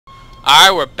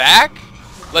Alright, we're back.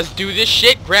 Let's do this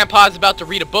shit. Grandpa's about to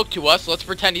read a book to us. Let's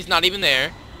pretend he's not even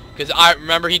there. Because I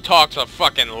remember he talks a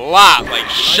fucking lot. Like,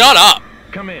 shut up.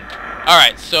 Come in.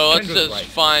 Alright, so let's just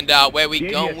find out where we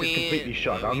going. Completely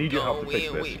shut. I'll need your help to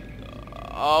fix this.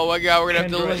 Oh my god, we're gonna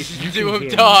have to Kendra, listen to him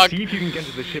talk. See if you can get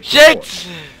to the ship. Shit!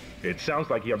 It sounds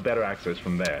like you have better access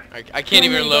from there. I can't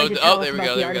even load. Oh, there we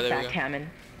go. There we go. There we go. Hammond.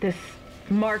 This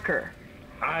marker.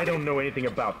 I don't know anything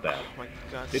about that. Oh my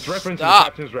god. It's referenced in the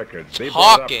captain's records. They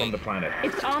brought it up from the planet.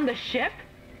 It's on the ship?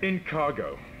 In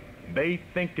cargo. They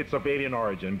think it's of alien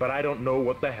origin, but I don't know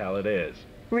what the hell it is.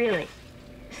 Really?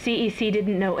 CEC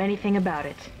didn't know anything about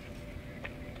it.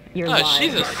 You're lying.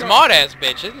 She's a smart-ass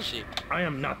bitch, isn't she? I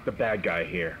am not the bad guy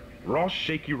here. We're all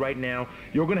shaky right now.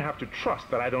 You're gonna have to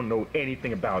trust that I don't know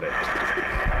anything about it.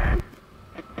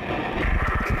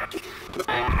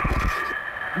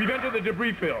 We've entered the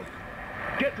debris field.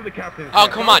 Get to the captain's Oh,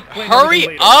 deck. come on. Explain Hurry everything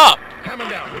later. up! Hammer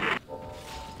down.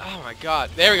 Oh my god.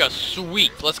 There we go.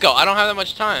 Sweet. Let's go. I don't have that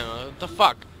much time. What the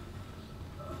fuck?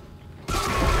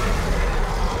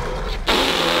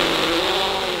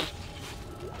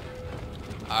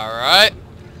 Alright.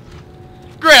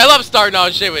 Great. I love starting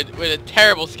all shit with a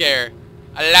terrible scare.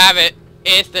 I love it.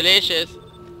 It's delicious.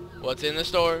 What's in the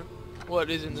store?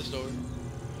 What is in the store?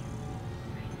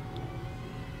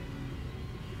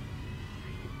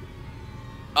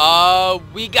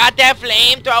 We got that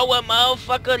flamethrower,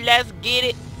 motherfucker. Let's get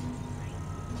it.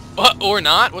 Or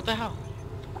not? What the hell?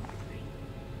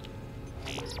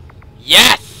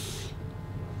 Yes!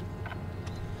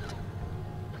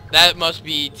 That must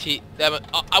be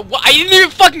I didn't even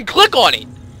fucking click on it!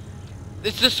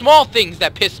 It's the small things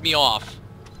that piss me off.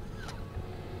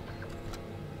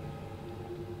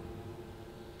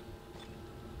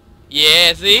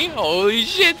 Yeah, see? Holy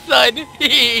shit, son!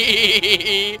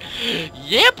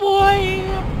 Yeah, boy!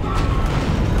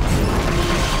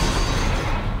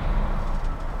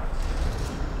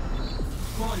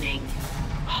 Warning.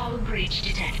 Hull breach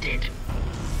detected.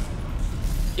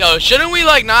 Yo, shouldn't we,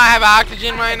 like, not have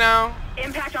oxygen right now?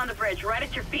 Impact on the bridge, right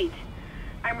at your feet.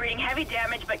 I'm reading heavy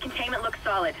damage, but containment looks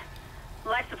solid.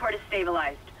 Life support is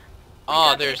stabilized.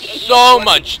 Oh, there's so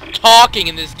much talking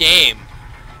in this game.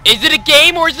 Is it a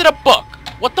game or is it a book?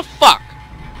 What the fuck?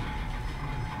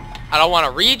 I don't want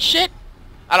to read shit.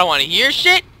 I don't want to hear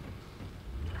shit.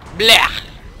 Blah.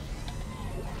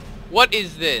 What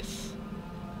is this?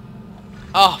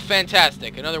 Oh,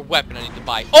 fantastic. Another weapon I need to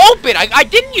buy. Open! I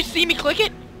didn't you see me click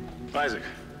it? Isaac.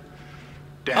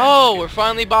 Damn, oh, we're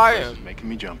finally by him. Making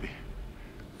me jumpy.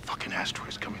 Fucking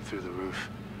asteroids coming through the roof.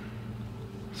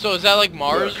 So is that like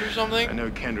Mars Look, or something? I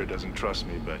know Kendra doesn't trust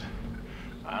me, but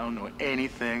I don't know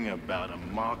anything about a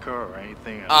marker or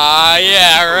anything.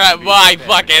 Yeah, right. My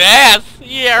fucking ass.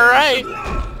 Yeah, right.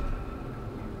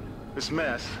 This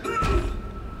mess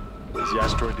is the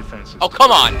asteroid defenses. Oh,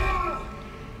 come on.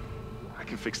 I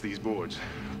can fix these boards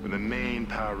when the main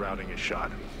power routing is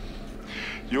shot.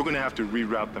 You're gonna have to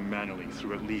reroute them manually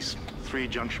through at least 3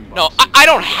 junction boxes. No, I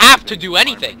don't have to do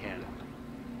anything.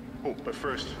 Oh, but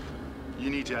first, you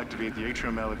need to activate the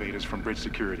atrium elevators from bridge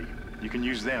security. You can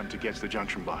use them to get to the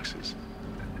junction boxes.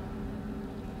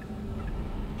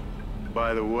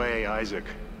 By the way, Isaac...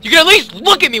 You can at least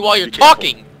look at me while you're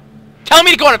talking! Tell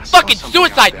me to go on a fucking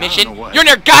suicide mission! You're on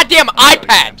your goddamn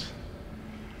iPad!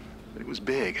 But it was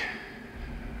big.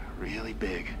 Really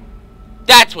big.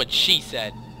 That's what she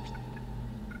said.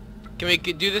 Can we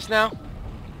do this now?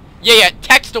 Yeah,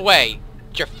 text away.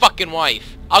 It's your fucking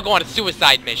wife. I'll go on a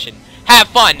suicide mission. Have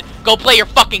fun. Go play your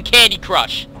fucking Candy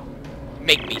Crush.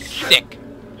 Make me sick.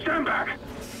 Stand back.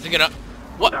 Is it gonna...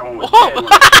 What? That one was Whoa.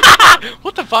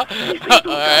 What the fuck?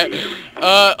 Alright.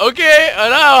 Okay.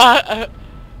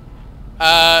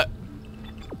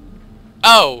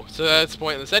 Oh, so that's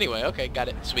pointless anyway. Okay, got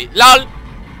it. Sweet. LOL.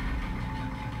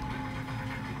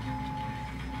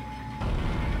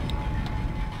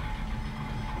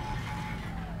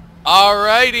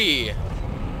 Alrighty.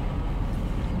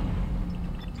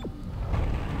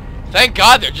 Thank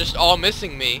God they're just all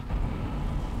missing me.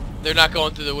 They're not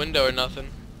going through the window or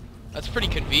nothing. That's pretty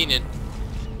convenient.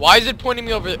 Why is it pointing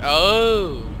me over there?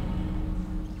 Oh.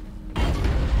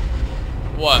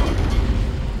 What?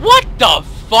 What the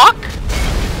fuck?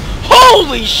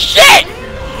 Holy shit!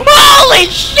 Holy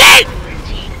shit!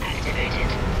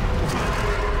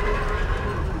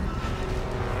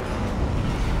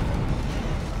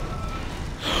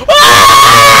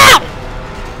 Ah!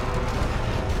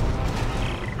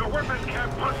 The weapon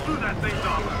can't punch through that thing's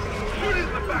armor. Shoot it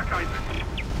in the back, Isaac.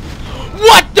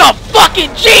 What the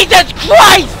fucking Jesus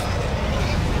Christ!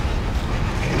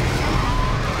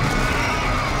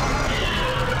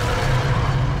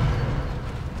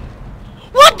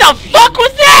 What the fuck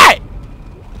was that?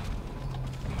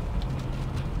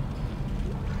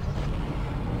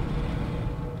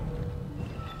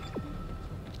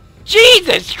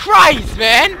 Jesus Christ,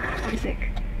 man! Isaac,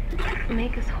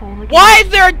 make us whole again. Why is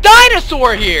there a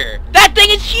dinosaur here? That thing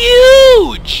is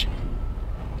huge!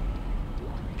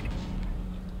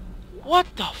 What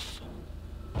the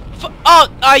oh,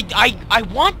 I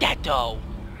want that though.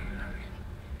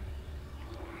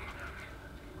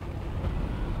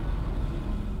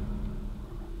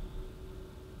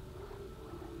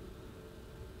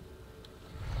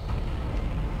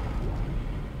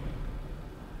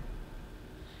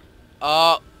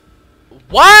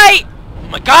 Why? Oh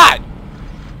my god!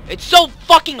 It's so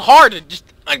fucking hard to just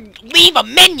leave a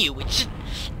menu. It's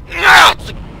just,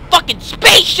 it's like fucking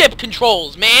spaceship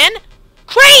controls, man.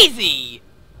 Crazy.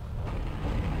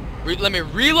 Let me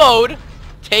reload.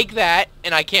 Take that,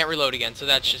 and I can't reload again. So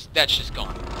that's just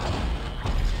gone.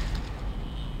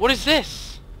 What is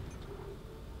this?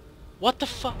 What the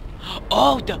fuck?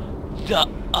 Oh, the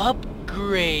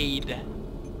upgrade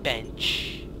bench.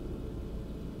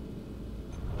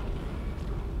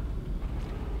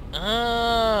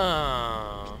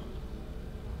 Oh.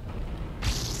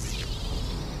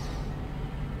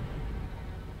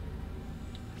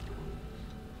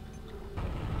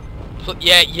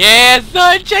 Yeah,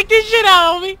 son, check this shit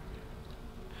out, homie.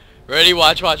 Ready?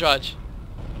 Watch.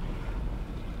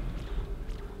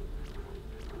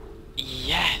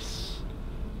 Yes.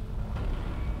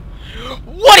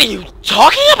 What are you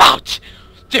talking about?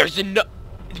 There's a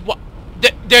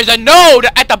There's a node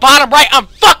at the bottom right. I'm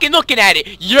fucking looking at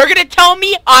it. You're gonna tell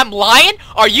me I'm lying?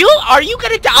 Are you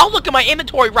gonna? I'll look at my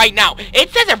inventory right now. It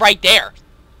says it right there.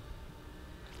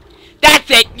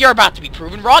 That's it. You're about to be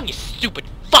proven wrong, you stupid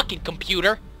fucking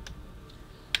computer.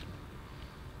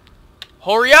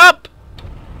 Hurry up.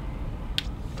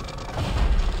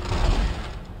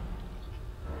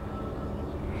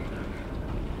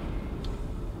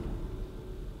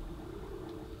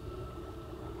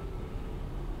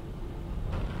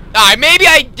 Alright, maybe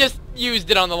I just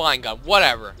used it on the line gun.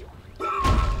 Whatever.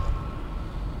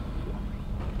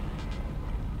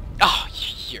 Oh,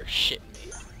 you're shitting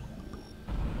me.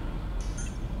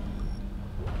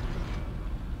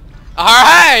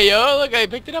 Alright, yo, look, I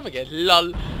picked it up again.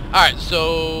 Lol. Alright,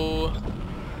 so...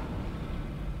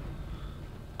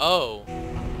 Oh.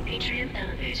 Atrium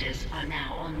elevators are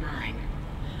now online.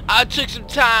 I took some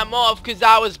time off because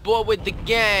I was bored with the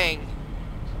gang.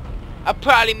 I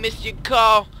probably missed your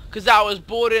call because I was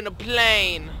boarding a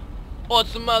plane. Or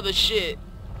some other shit.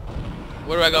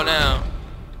 Where do I go now?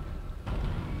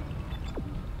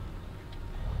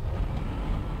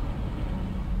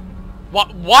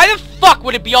 Why the fuck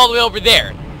would it be all the way over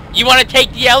there? You want to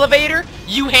take the elevator?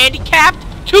 You handicapped?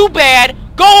 Too bad.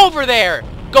 Go over there.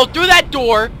 Go through that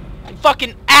door and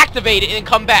fucking activate it and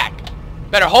come back.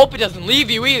 Better hope it doesn't leave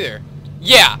you either.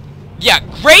 Yeah,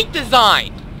 great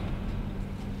design.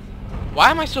 Why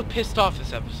am I so pissed off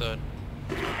this episode?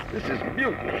 This is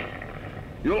mutiny.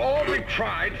 You'll all be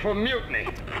tried for mutiny.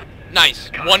 Nice.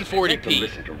 God, 140p.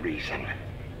 listen to reason.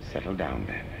 Settle down,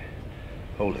 Ben.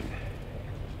 Hold him.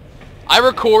 I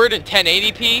record in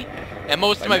 1080p, and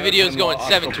most of my videos go in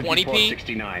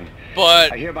 720p.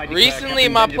 But recently,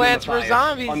 my Plants vs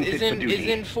Zombies is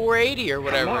in 480 or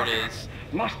whatever it is.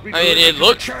 I mean, it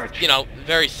looks, you know,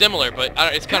 very similar, but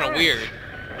it's kind of weird.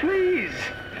 Please.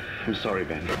 I'm sorry,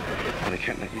 Ben, but I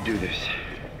can't let you do this.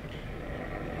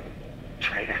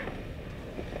 Traitor.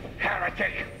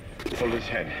 Heretic. Hold his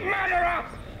head. Murderer!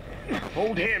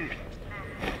 Hold him.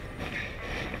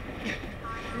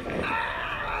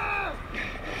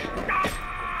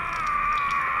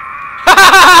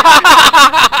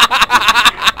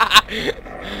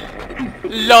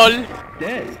 LOL.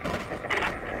 Dead.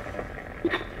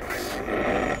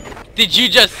 Did you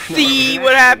just see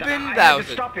what happened? That was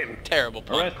a terrible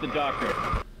pun. Arrest the doctor.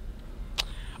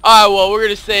 Alright, well, we're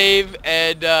gonna save,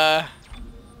 and, yeah,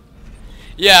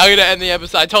 I'm gonna end the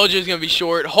episode. I told you it was gonna be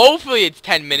short. Hopefully it's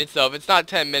 10 minutes, though. If it's not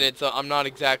 10 minutes, I'm not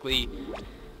exactly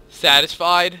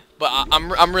satisfied, but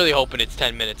I'm really hoping it's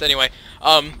 10 minutes. Anyway,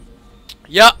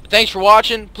 yeah, thanks for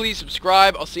watching. Please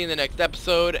subscribe. I'll see you in the next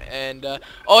episode, and,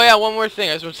 oh, yeah, one more thing.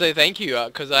 I just want to say thank you,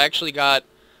 because I actually got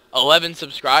 11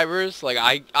 subscribers. Like,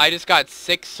 I just got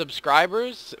 6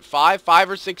 subscribers, 5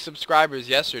 or 6 subscribers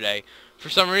yesterday. For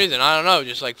some reason, I don't know,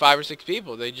 just like 5 or 6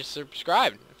 people, they just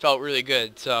subscribed. It felt really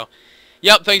good. So,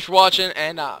 yep, thanks for watching,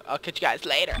 and I'll catch you guys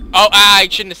later. Oh, I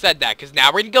shouldn't have said that, because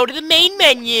now we're gonna go to the main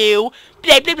menu.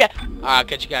 Blah, blah, blah. I'll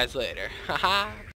catch you guys later. Haha.